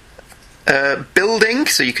 Building,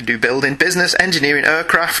 so you can do building, business, engineering,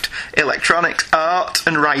 aircraft, electronics, art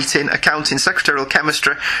and writing, accounting, secretarial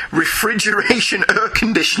chemistry, refrigeration, air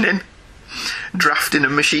conditioning, drafting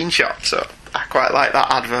and machine shop. So I quite like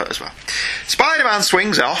that advert as well. Spider-Man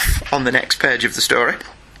swings off on the next page of the story,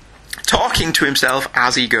 talking to himself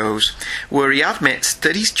as he goes, where he admits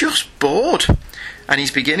that he's just bored, and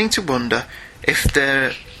he's beginning to wonder if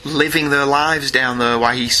they're living their lives down there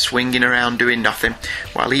while he's swinging around doing nothing,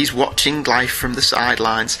 while he's watching life from the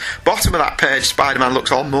sidelines. Bottom of that page, Spider-Man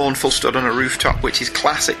looks all mournful, stood on a rooftop, which is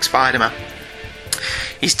classic Spider-Man.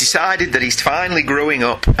 He's decided that he's finally growing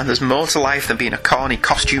up, and there's more to life than being a corny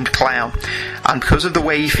costumed clown, and because of the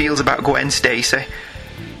way he feels about Gwen Stacy,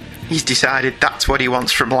 he's decided that's what he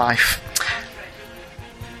wants from life.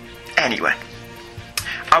 Anyway,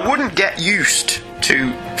 I wouldn't get used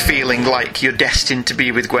to feeling like you're destined to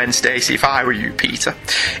be with Gwen Stacy if I were you, Peter.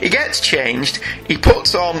 He gets changed, he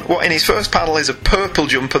puts on what in his first panel is a purple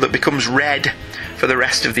jumper that becomes red for the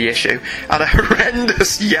rest of the issue, and a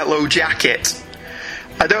horrendous yellow jacket.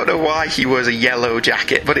 I don't know why he wears a yellow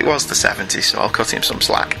jacket, but it was the 70s, so I'll cut him some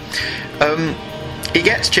slack. He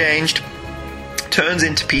gets changed, turns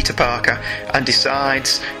into Peter Parker, and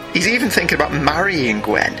decides he's even thinking about marrying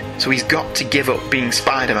Gwen, so he's got to give up being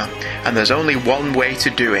Spider-Man, and there's only one way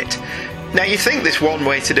to do it. Now, you think this one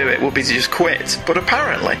way to do it would be to just quit, but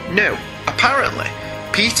apparently, no. Apparently,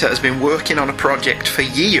 Peter has been working on a project for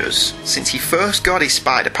years since he first got his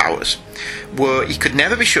spider powers, where he could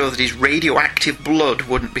never be sure that his radioactive blood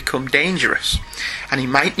wouldn't become dangerous, and he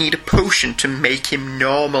might need a potion to make him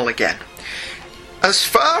normal again. As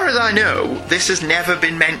far as I know, this has never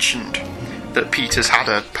been mentioned, that Peter's had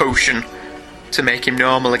a potion to make him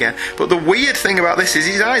normal again. But the weird thing about this is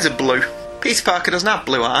his eyes are blue. Peter Parker doesn't have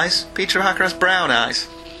blue eyes. Peter Parker has brown eyes.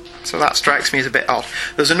 So that strikes me as a bit odd.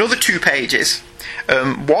 There's another 2 pages,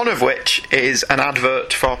 one of which is an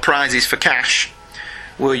advert for prizes for cash,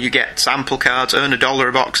 where you get sample cards, earn $1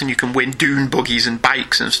 a box, and you can win dune buggies and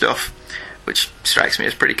bikes and stuff, which strikes me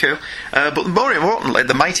as pretty cool. But more importantly,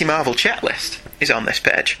 the Mighty Marvel checklist is on this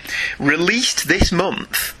page. Released this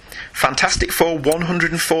month, Fantastic Four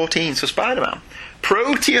 114, so Spider-Man.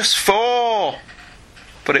 Proteus 4!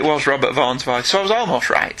 But it was Robert Vaughn's voice, so I was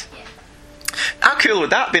almost right. How cool would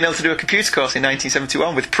that, being able to do a computer course in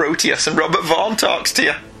 1971 with Proteus and Robert Vaughn talks to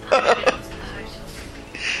you?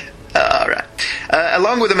 Alright.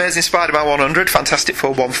 Along with Amazing Spider-Man 100, Fantastic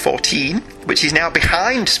Four 114, which is now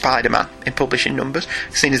behind Spider-Man in publishing numbers,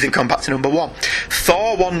 seeing as they've gone back to number 1.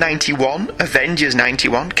 Thor 191, Avengers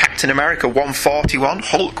 91, Captain America 141,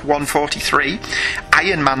 Hulk 143,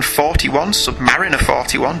 Iron Man 41, Submariner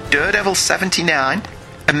 41, Daredevil 79,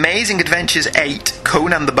 Amazing Adventures 8,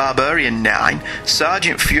 Conan the Barbarian 9,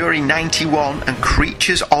 Sergeant Fury 91, and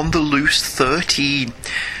Creatures on the Loose 13.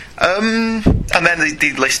 And then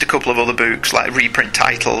they list a couple of other books, like reprint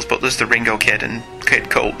titles, but there's the Ringo Kid and Kid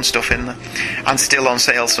Colt and stuff in there. And still on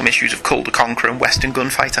sale, some issues of Colt the Conqueror and Western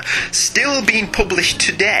Gunfighter. Still being published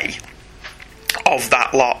today of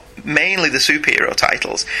that lot, mainly the superhero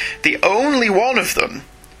titles. The only one of them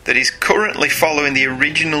that is currently following the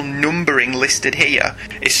original numbering listed here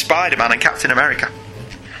is Spider-Man and Captain America.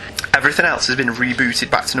 Everything else has been rebooted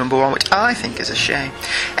back to number 1, which I think is a shame.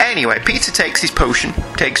 Anyway, Peter takes his potion,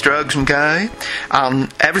 takes drugs, okay,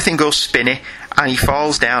 and everything goes spinny, and he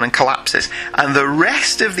falls down and collapses. And the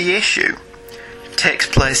rest of the issue takes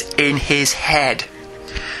place in his head.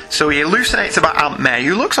 So he hallucinates about Aunt May,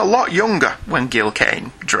 who looks a lot younger when Gil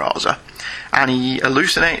Kane draws her. And he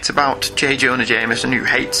hallucinates about J. Jonah Jameson, who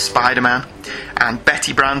hates Spider-Man, and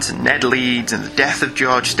Betty Brant and Ned Leeds, and the death of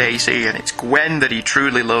George Stacy, and it's Gwen that he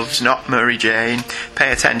truly loves, not Mary Jane.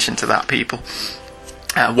 Pay attention to that, people.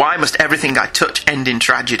 Why must everything I touch end in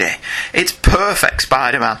tragedy? It's perfect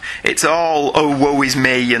Spider-Man. It's all, oh, woe is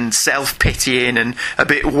me, and self-pitying, and a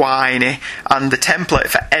bit whiny, and the template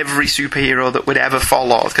for every superhero that would ever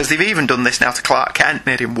follow, because they've even done this now to Clark Kent,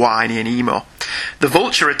 made him whiny and emo. The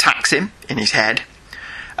Vulture attacks him in his head,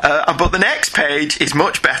 but the next page is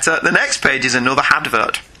much better. The next page is another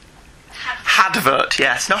advert. Hadvert,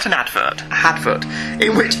 yes, not an advert, a hadvert,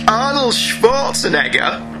 in which Arnold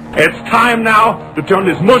Schwarzenegger... It's time now to turn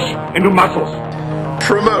this mush into muscles.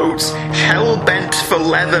 Promotes hell-bent for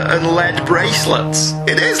leather and lead bracelets.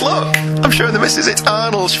 It is, look. I'm showing the missus, it's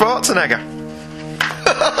Arnold Schwarzenegger.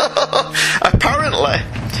 Apparently,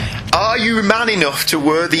 are you man enough to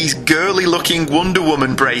wear these girly-looking Wonder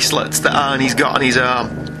Woman bracelets that Arnie's got on his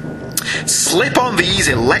arm? Slip on these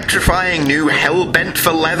electrifying new hell-bent for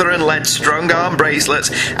leather and lead strong arm bracelets,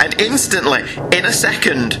 and instantly, in a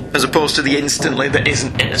second, as opposed to the instantly that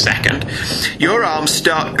isn't in a second, your arms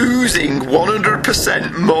start oozing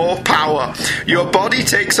 100% more power. Your body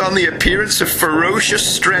takes on the appearance of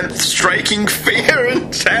ferocious strength, striking fear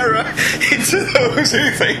and terror into those who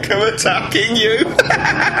think of attacking you.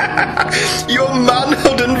 Your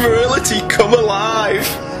manhood and virility come alive.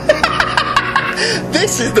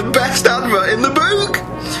 This is the best advert in the book.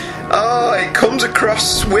 Oh, it comes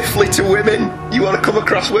across swiftly to women. You want to come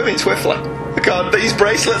across women swiftly? God, these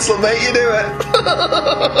bracelets will make you do it.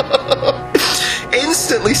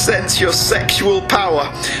 Instantly sense your sexual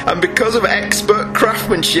power, and because of expert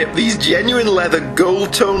craftsmanship, these genuine leather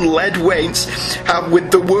gold-tone lead weights have with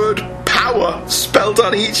the word power spelled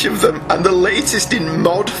on each of them, and the latest in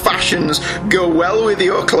mod fashions go well with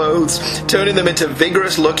your clothes, turning them into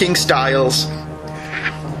vigorous looking styles.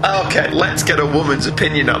 Okay, let's get a woman's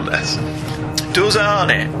opinion on this. Does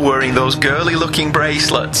Arnie wearing those girly looking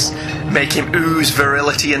bracelets make him ooze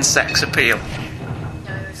virility and sex appeal? No,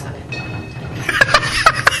 it's not.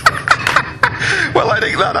 Well, I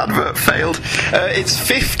think that advert failed. It's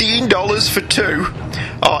 $15 for 2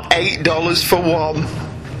 or $8 for 1.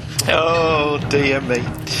 Oh dear me.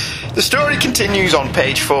 The story continues on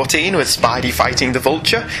page 14 with Spidey fighting the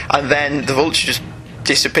Vulture, and then the Vulture just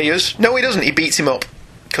disappears. No, he doesn't. He beats him up,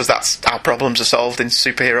 because that's how problems are solved in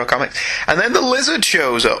superhero comics. And then the Lizard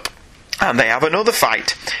shows up, and they have another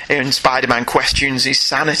fight. And Spider-Man questions his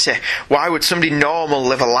sanity. Why would somebody normal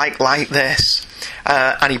live a life like this?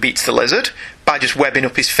 And he beats the Lizard. by just webbing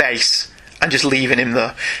up his face and just leaving him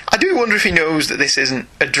there. I do wonder if he knows that this isn't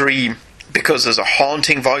a dream, because there's a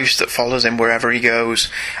haunting voice that follows him wherever he goes,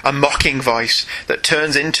 a mocking voice that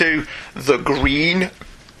turns into the Green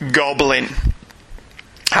Goblin.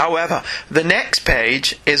 However, the next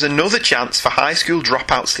page is another chance for high school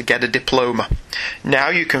dropouts to get a diploma. Now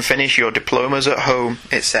you can finish your diplomas at home,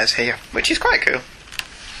 it says here, which is quite cool.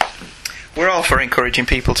 We're all for encouraging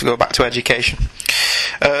people to go back to education.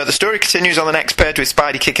 The story continues on the next page with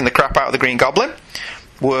Spidey kicking the crap out of the Green Goblin,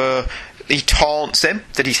 where he taunts him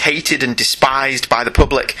that he's hated and despised by the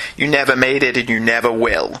public. You never made it and you never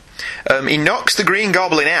will. He knocks the Green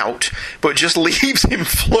Goblin out, but just leaves him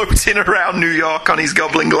floating around New York on his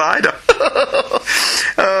Goblin glider.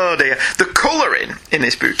 Oh dear. The colouring in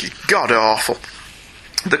this book is god awful.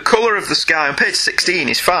 The colour of the sky on page 16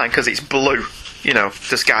 is fine because it's blue. You know,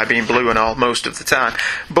 the sky being blue and all most of the time.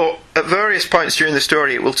 But at various points during the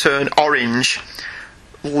story it will turn orange,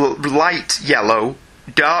 light yellow,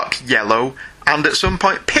 dark yellow, and at some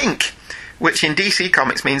point pink, which in DC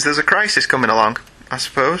Comics means there's a crisis coming along, I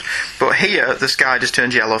suppose. But here the sky just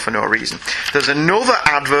turns yellow for no reason. There's another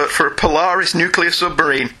advert for a Polaris nuclear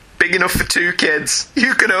submarine, big enough for 2 kids.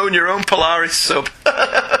 You can own your own Polaris sub.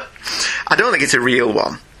 I don't think it's a real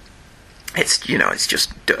one. It's, you know, it's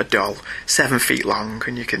just a doll, 7 feet long,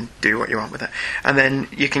 and you can do what you want with it. And then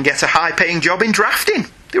you can get a high-paying job in drafting.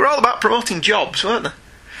 They were all about promoting jobs, weren't they?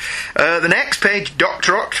 The next page,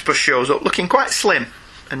 Dr. Octopus shows up looking quite slim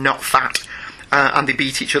and not fat. And they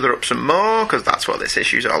beat each other up some more, because that's what this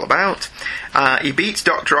issue's all about. He beats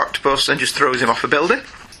Dr. Octopus and just throws him off a building,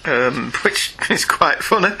 which is quite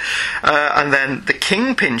funny. And then the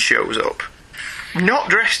Kingpin shows up, not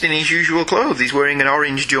dressed in his usual clothes. He's wearing an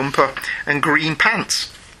orange jumper and green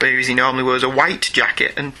pants, whereas he normally wears a white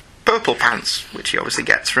jacket and purple pants, which he obviously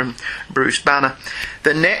gets from Bruce Banner.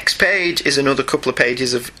 The next page is another couple of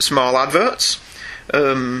pages of small adverts.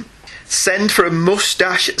 Send for a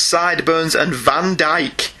moustache, sideburns and Van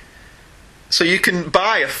Dyke. So you can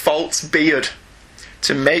buy a false beard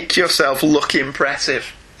to make yourself look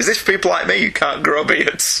impressive. Is this for people like me who can't grow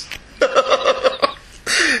beards?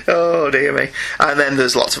 Oh dear me. And then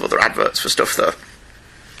there's lots of other adverts for stuff though.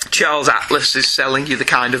 Charles Atlas is selling you the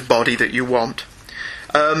kind of body that you want.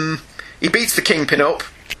 He beats the Kingpin up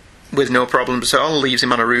with no problems at all, leaves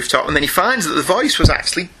him on a rooftop, and then he finds that the voice was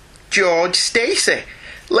actually George Stacy.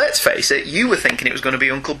 Let's face it, you were thinking it was going to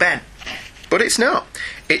be Uncle Ben. But it's not.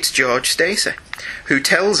 It's George Stacy, who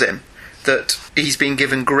tells him that he's been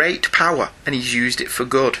given great power and he's used it for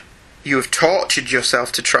good. You have tortured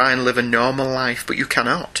yourself to try and live a normal life, but you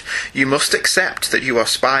cannot. You must accept that you are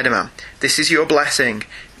Spider-Man. This is your blessing.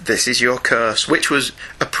 This is your curse, which was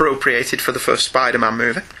appropriated for the first Spider-Man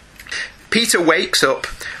movie. Peter wakes up,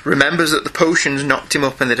 remembers that the potions knocked him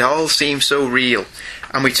up and that it all seems so real.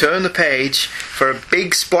 And we turn the page for a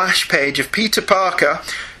big splash page of Peter Parker.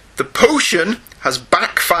 The potion has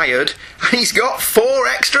backfired and he's got 4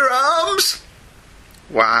 extra arms!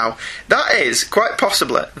 Wow. That is, quite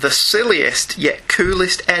possibly, the silliest yet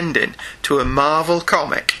coolest ending to a Marvel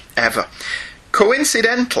comic ever.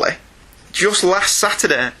 Coincidentally, just last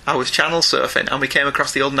Saturday I was channel surfing and we came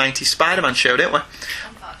across the old 90s Spider-Man show, didn't we?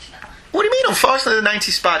 Unfortunately. What do you mean, unfortunately? The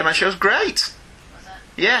 90s Spider-Man show's great. Was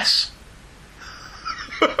it? Yes.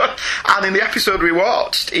 And in the episode we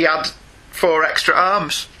watched, he had 4 extra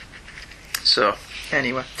arms. So,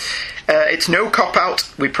 anyway. It's no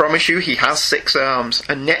cop-out. We promise you he has 6 arms.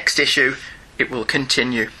 And next issue, it will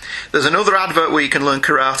continue. There's another advert where you can learn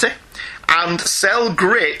karate and sell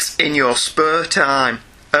grit in your spare time.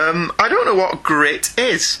 I don't know what grit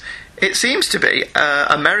is. It seems to be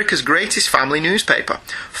America's greatest family newspaper.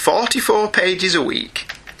 44 pages a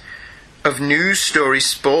week of news stories,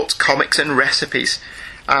 sports, comics and recipes.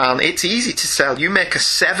 And it's easy to sell. You make a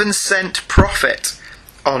 7-cent profit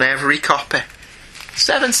on every copy.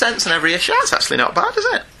 7 cents on every issue. That's actually not bad, is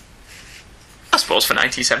it? I suppose for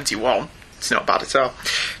 1971, it's not bad at all.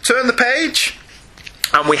 Turn the page,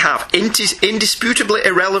 and we have indisputably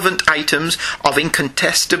irrelevant items of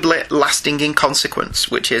incontestably lasting inconsequence,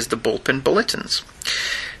 which is the Bullpen Bulletins.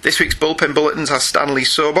 This week's Bullpen Bulletins has Stanley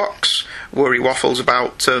Sobox, where he waffles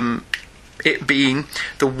about it being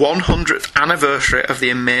the 100th anniversary of The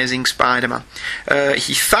Amazing Spider-Man.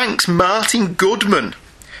 He thanks Martin Goodman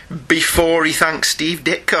before he thanks Steve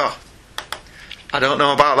Ditko. I don't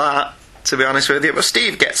know about that, to be honest with you, but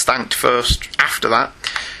Steve gets thanked first after that,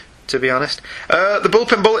 to be honest. The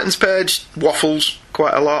Bullpen Bulletins page waffles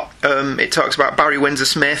quite a lot. It talks about Barry Windsor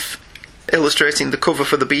Smith illustrating the cover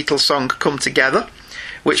for the Beatles song Come Together.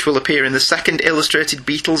 which will appear in the second illustrated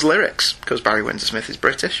Beatles lyrics, because Barry Windsor Smith is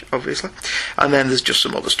British, obviously. And then there's just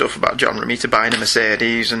some other stuff about John Romita buying a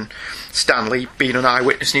Mercedes and Stanley being on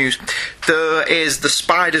Eyewitness News. There is the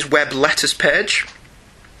Spider's Web letters page,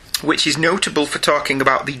 which is notable for talking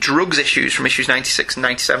about the drugs issues from issues 96 and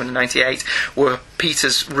 97 and 98, where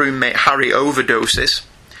Peter's roommate Harry overdoses,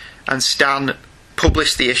 and Stan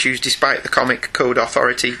published the issues despite the Comic Code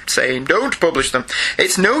Authority saying don't publish them.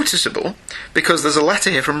 It's noticeable because there's a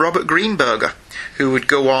letter here from Robert Greenberger, who would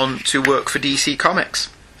go on to work for DC Comics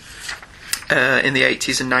in the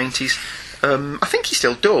 80s and 90s. I think he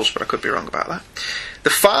still does, but I could be wrong about that.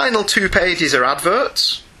 The final 2 pages are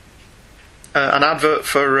adverts. An advert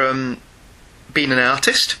for being an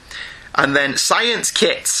artist, and then science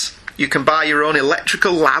kits. You can buy your own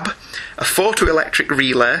electrical lab, a photoelectric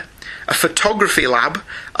relay, a photography lab,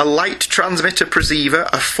 a light transmitter perceiver,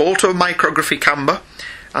 a photomicrography camera,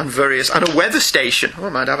 and a weather station. I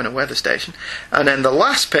don't mind having a weather station. And then the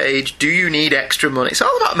last page, do you need extra money? It's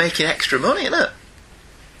all about making extra money, isn't it?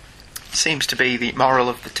 Seems to be the moral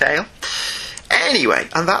of the tale. Anyway,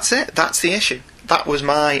 and that's it. That's the issue. That was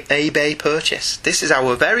my eBay purchase. This is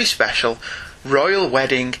our very special Royal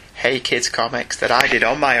Wedding Hey Kids comics that I did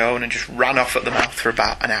on my own and just ran off at the mouth for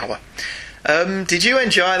about an hour. Did you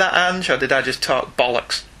enjoy that, Ange, or did I just talk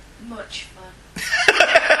bollocks? Much fun.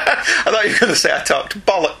 I thought you were going to say I talked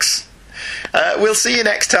bollocks. We'll see you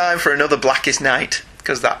next time for another Blackest Night,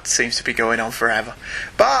 because that seems to be going on forever.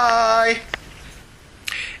 Bye!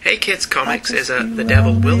 Hey Kids Comics is a The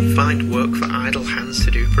Devil Will Find Work for Idle Hands to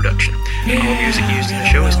Do production. All music used in the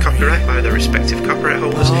show is copyright by their respective copyright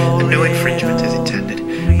holders, and no infringement is intended.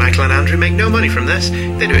 Michael and Andrew make no money from this.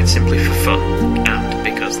 They do it simply for fun, and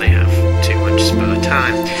because they have too much spare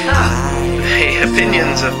time. The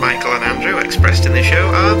opinions of Michael and Andrew expressed in the show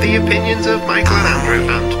are the opinions of Michael and Andrew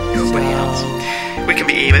and nobody else. We can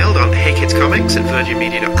be emailed on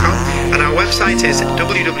heykidscomics@virginmedia.com, and our website is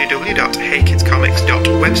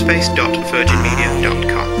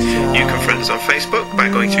www.heykidscomics.webspace.virginmedia.com. You can friend us on Facebook by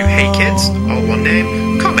going to Hey Kids, all one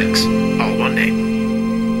name, Comics, all one name.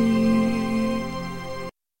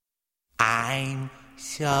 I'm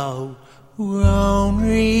so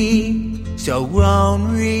lonely, so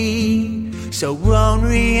lonely, so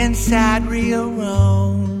lonely inside real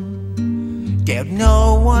Rome. There's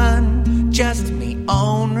no one, just me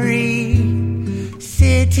only,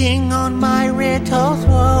 sitting on my little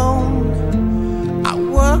throne. I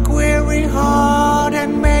work very hard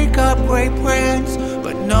and make up great plans,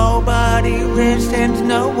 but nobody listens,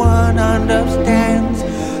 no one understands.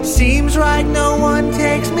 Seems like no one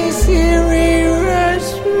takes me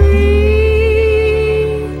seriously,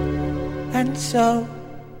 and so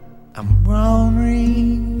I'm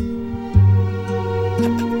lonely.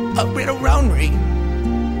 A little lonely.